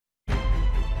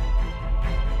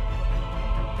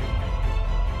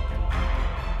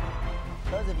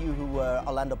you who were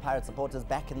Orlando Pirates supporters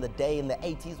back in the day, in the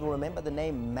 80s, will remember the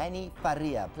name Manny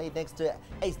Faria. Played next to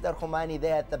Esther Khomani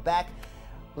there at the back.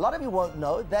 A lot of you won't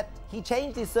know that he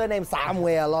changed his surname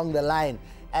somewhere along the line,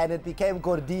 and it became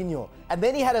Gordinho. And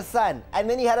then he had a son, and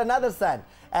then he had another son.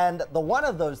 And the one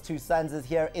of those two sons is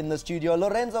here in the studio,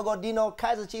 Lorenzo Gordinho,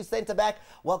 Kaizer Chiefs centre-back.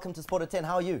 Welcome to Sport at 10.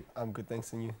 How are you? I'm good,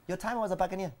 thanks, and you? Your time was a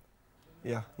Buccaneer.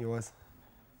 Yeah, he was.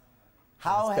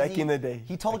 How has back in the day.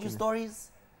 He told you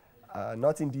stories?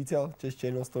 Not in detail, just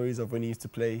general stories of when he used to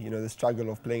play, you know, the struggle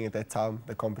of playing at that time,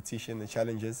 the competition, the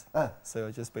challenges.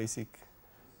 So just basic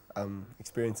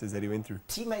experiences that he went through.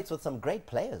 Teammates with some great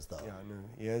players, though. Yeah, no,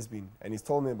 he has been. And he's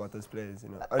told me about those players, you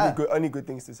know. Only good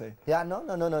things to say. Yeah, no.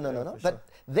 But sure.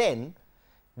 Then,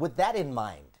 with that in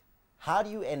mind, how do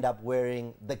you end up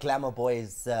wearing the Glamour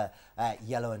Boys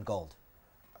yellow and gold?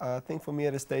 I think for me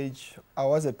at a stage, I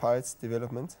was at Pirates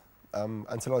development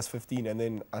until I was 15, and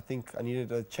then I think I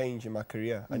needed a change in my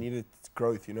career. I needed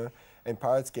growth, you know, and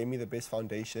Pirates gave me the best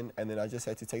foundation, and then I just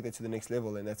had to take that to the next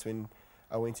level, and that's when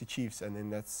I went to Chiefs, and then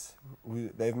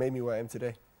they've made me where I am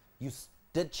today. You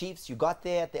did Chiefs, you got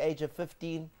there at the age of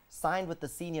 15, signed with the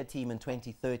senior team in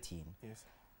 2013. Yes.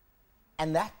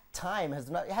 And that time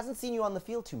hasn't seen you on the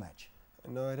field too much.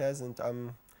 No, it hasn't.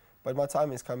 But my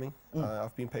time is coming.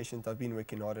 I've been patient, I've been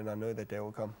working hard, and I know that day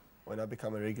will come when I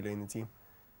become a regular in the team.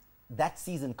 That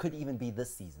season could even be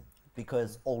this season,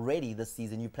 because already this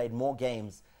season you played more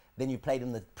games than you played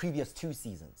in the previous 2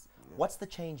 seasons. Yeah. What's the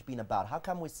change been about? How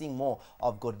come we're seeing more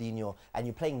of Gordinho and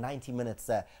you're playing 90 minutes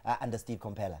under Steve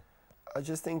Compella? I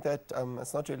just think that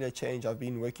it's not really a change. I've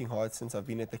been working hard since I've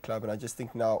been at the club, and I just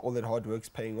think now all that hard work's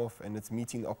paying off, and it's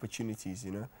meeting the opportunities,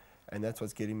 you know, and that's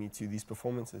what's getting me to these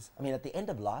performances. I mean, at the end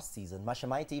of last season,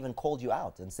 Mashamaite even called you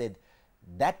out and said,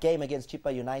 that game against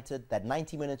Chippa United, that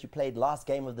 90 minutes you played last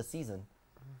game of the season,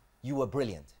 you were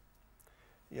brilliant.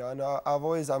 Yeah, no, I've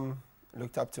always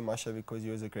looked up to Masha because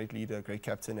he was a great leader, a great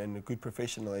captain, and a good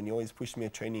professional, and he always pushed me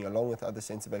at training along with other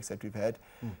centre-backs that we've had.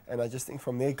 And I just think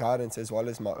from their guidance as well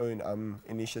as my own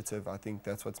initiative, I think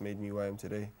that's what's made me where I am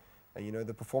today. And you know,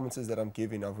 the performances that I'm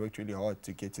giving, I've worked really hard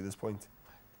to get to this point.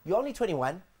 You're only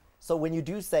 21. So when you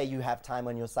do say you have time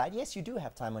on your side, yes, you do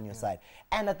have time on your side.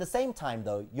 And at the same time,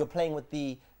 though, you're playing with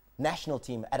the national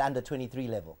team at under 23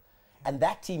 level. And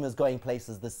that team is going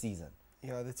places this season.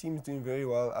 Yeah, the team's doing very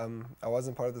well. I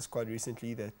wasn't part of the squad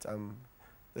recently,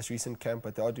 this recent camp,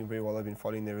 but they are doing very well. I've been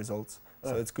following their results.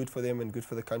 So it's good for them and good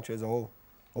for the country as a whole.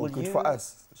 Or good for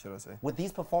us, should I say. With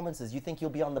these performances, you think you'll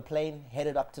be on the plane,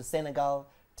 headed up to Senegal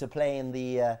to play in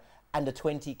the under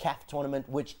 20 CAF tournament,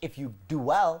 which if you do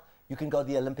well, you can go to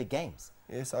the Olympic Games?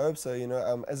 Yes, I hope so. You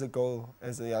know, as a goal,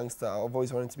 as a youngster, I've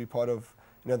always wanted to be part of,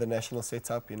 you know, the national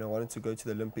setup. You know, wanted to go to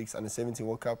the Olympics, under 17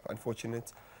 World Cup.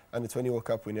 Unfortunate, under 20 World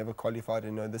Cup, we never qualified.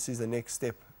 And this is the next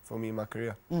step for me in my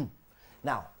career.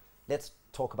 Now, let's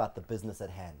talk about the business at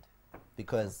hand,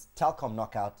 because Telkom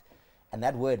knockout, and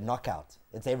that word knockout,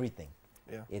 it's everything.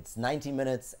 Yeah. It's 90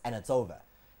 minutes and it's over.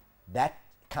 That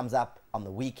comes up on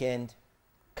the weekend.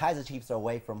 Kaizer Chiefs are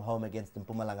away from home against the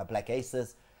Mpumalanga Black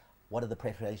Aces. What are the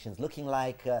preparations looking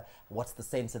like? What's the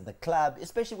sense of the club?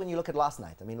 Especially when you look at last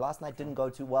night. I mean, last night didn't go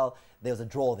too well. There was a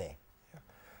draw there. Yeah.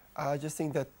 I just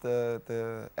think that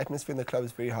the atmosphere in the club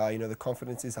is very high. You know, the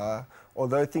confidence is high.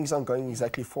 Although things aren't going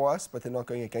exactly for us, but they're not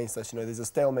going against us. You know, there's a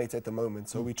stalemate at the moment.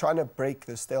 So we're trying to break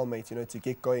the stalemate, you know, to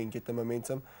get going, get the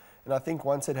momentum. And I think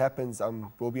once it happens,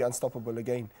 we'll be unstoppable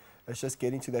again. It's just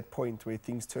getting to that point where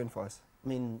things turn for us. I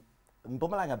mean,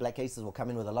 Mpumalanga Black Aces will come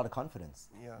in with a lot of confidence.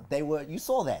 Yeah. They were, you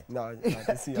saw that. No, I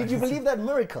didn't see. Did you believe that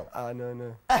miracle?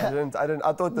 No. I didn't.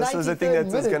 I thought this was the thing that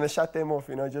was going to shut them off,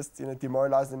 you know, just, you know,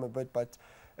 demoralize them a bit. But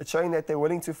it's showing that they're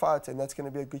willing to fight, and that's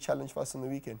going to be a good challenge for us on the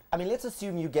weekend. I mean, let's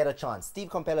assume you get a chance. Steve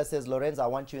Compella says, Lorenzo, I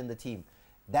want you in the team.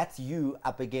 That's you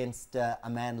up against a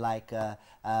man like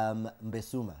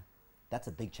Mbesuma. That's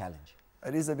a big challenge.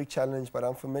 It is a big challenge, but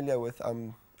I'm familiar with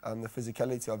the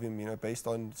physicality of him, you know, based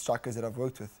on strikers that I've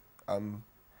worked with.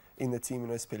 In the team, you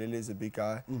know, Spelele is a big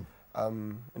guy,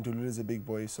 and Dululu is a big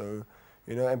boy. So,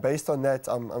 you know, and based on that,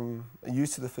 I'm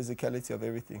used to the physicality of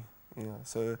everything. You know,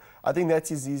 so I think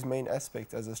that is his main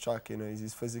aspect as a striker. You know,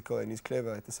 he's physical and he's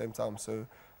clever at the same time. So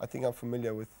I think I'm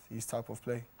familiar with his type of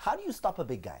play. How do you stop a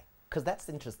big guy? Because that's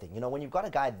interesting. You know, when you've got a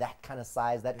guy that kind of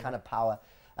size, that kind of power,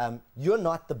 you're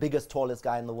not the biggest, tallest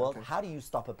guy in the world. Okay. How do you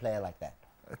stop a player like that?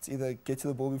 It's either get to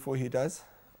the ball before he does,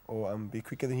 or be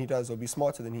quicker than he does, or be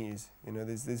smarter than he is. You know,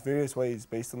 there's various ways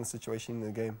based on the situation in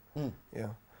the game. Yeah,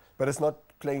 but it's not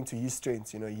playing to his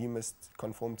strengths. You know, he must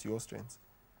conform to your strengths.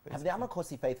 Basically. Have the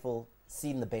Amakosi faithful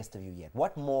seen the best of you yet?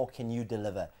 What more can you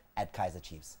deliver at Kaizer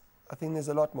Chiefs? I think there's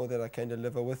a lot more that I can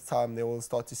deliver. With time, they will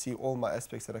start to see all my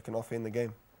aspects that I can offer in the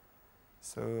game.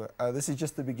 So this is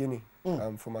just the beginning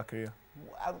for my career.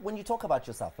 When you talk about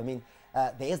yourself, I mean,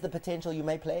 there is the potential you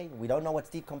may play. We don't know what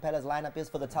Steve Compella's lineup is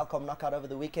for the Telkom knockout over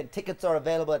the weekend. Tickets are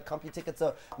available at CompuTickets,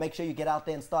 so make sure you get out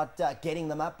there and start getting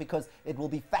them up, because it will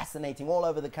be fascinating all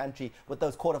over the country with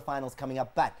those quarterfinals coming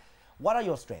up. But what are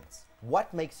your strengths?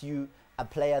 What makes you a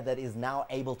player that is now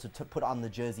able to put on the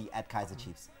jersey at Kaizer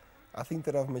Chiefs? I think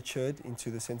that I've matured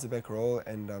into the centre-back role,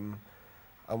 and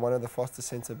I'm one of the fastest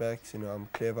centre-backs. You know, I'm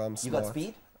clever, I'm smart. You got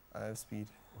speed? I have speed.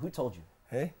 Who told you?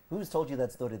 Hey? Who's told you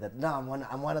that story that, no,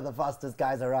 I'm one of the fastest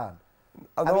guys around?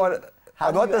 I'm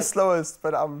not the slowest,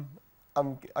 but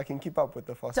I can keep up with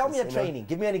the fastest. Tell me a training.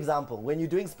 Give me an example. When you're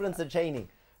doing sprints and training,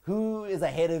 who is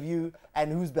ahead of you and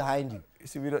who's behind you? You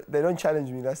see, they don't challenge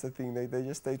me, that's the thing. They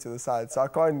just stay to the side, so I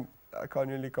can't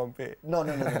really compare. No.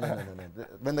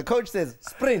 When the coach says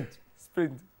sprint,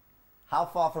 how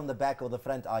far from the back or the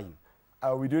front are you?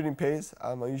 We do it in pairs.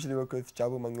 I usually work with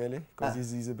Jabu Mangele because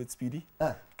he's a bit speedy.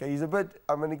 Okay, he's a bit,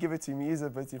 I'm going to give it to him, he's a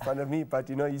bit in front of me, but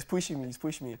you know, he's pushing me.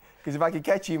 Because if I can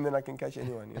catch him, then I can catch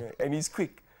anyone, you know. And he's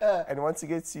quick. And once he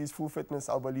gets to his full fitness,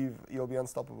 I believe he'll be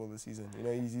unstoppable this season. You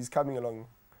know, he's coming along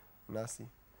nicely.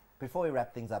 Before we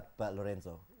wrap things up,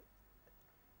 Lorenzo,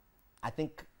 I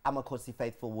think Amakosi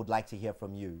faithful would like to hear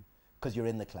from you, because you're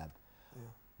in the club. Yeah.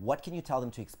 What can you tell them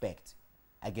to expect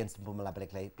against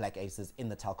Mlambo Black Aces in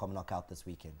the Telkom knockout this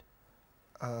weekend?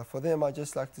 For them, I'd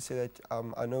just like to say that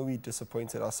I know we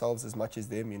disappointed ourselves as much as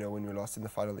them, you know, when we lost in the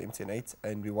final MTN8,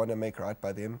 and we want to make right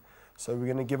by them. So we're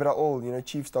going to give it our all. You know,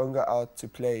 Chiefs don't go out to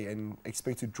play and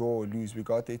expect to draw or lose. We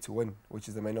go out there to win, which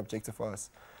is the main objective for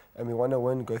us. And we want to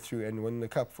win, go through and win the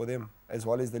cup for them, as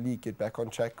well as the league, get back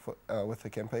on track for, with the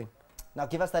campaign. Now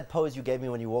give us that pose you gave me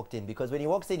when you walked in, because when he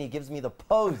walks in, he gives me the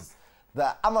pose.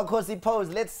 The Amakosi pose.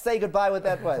 Let's say goodbye with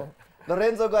that one.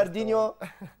 Lorenzo Gordinho,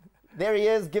 there he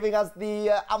is, giving us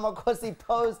the Amakosi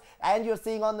pose. And you're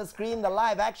seeing on the screen the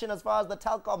live action as far as the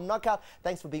Telkom knockout.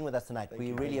 Thanks for being with us tonight.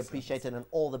 We really appreciate it, and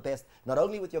all the best, not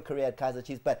only with your career at Kaizer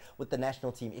Chiefs, but with the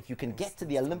national team. If you can get to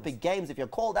the Olympic Games, if you're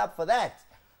called up for that,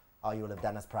 you will have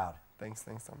done us proud. Thanks,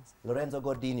 Thomas. Lorenzo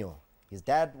Gordinho. His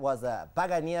dad was a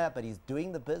Bagania, but he's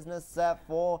doing the business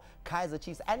for Kaizer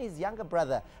Chiefs. And his younger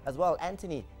brother as well,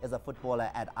 Anthony, is a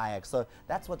footballer at Ajax. So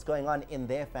that's what's going on in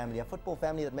their family, a football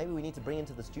family that maybe we need to bring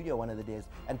into the studio one of the days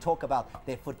and talk about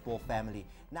their football family.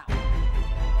 Now.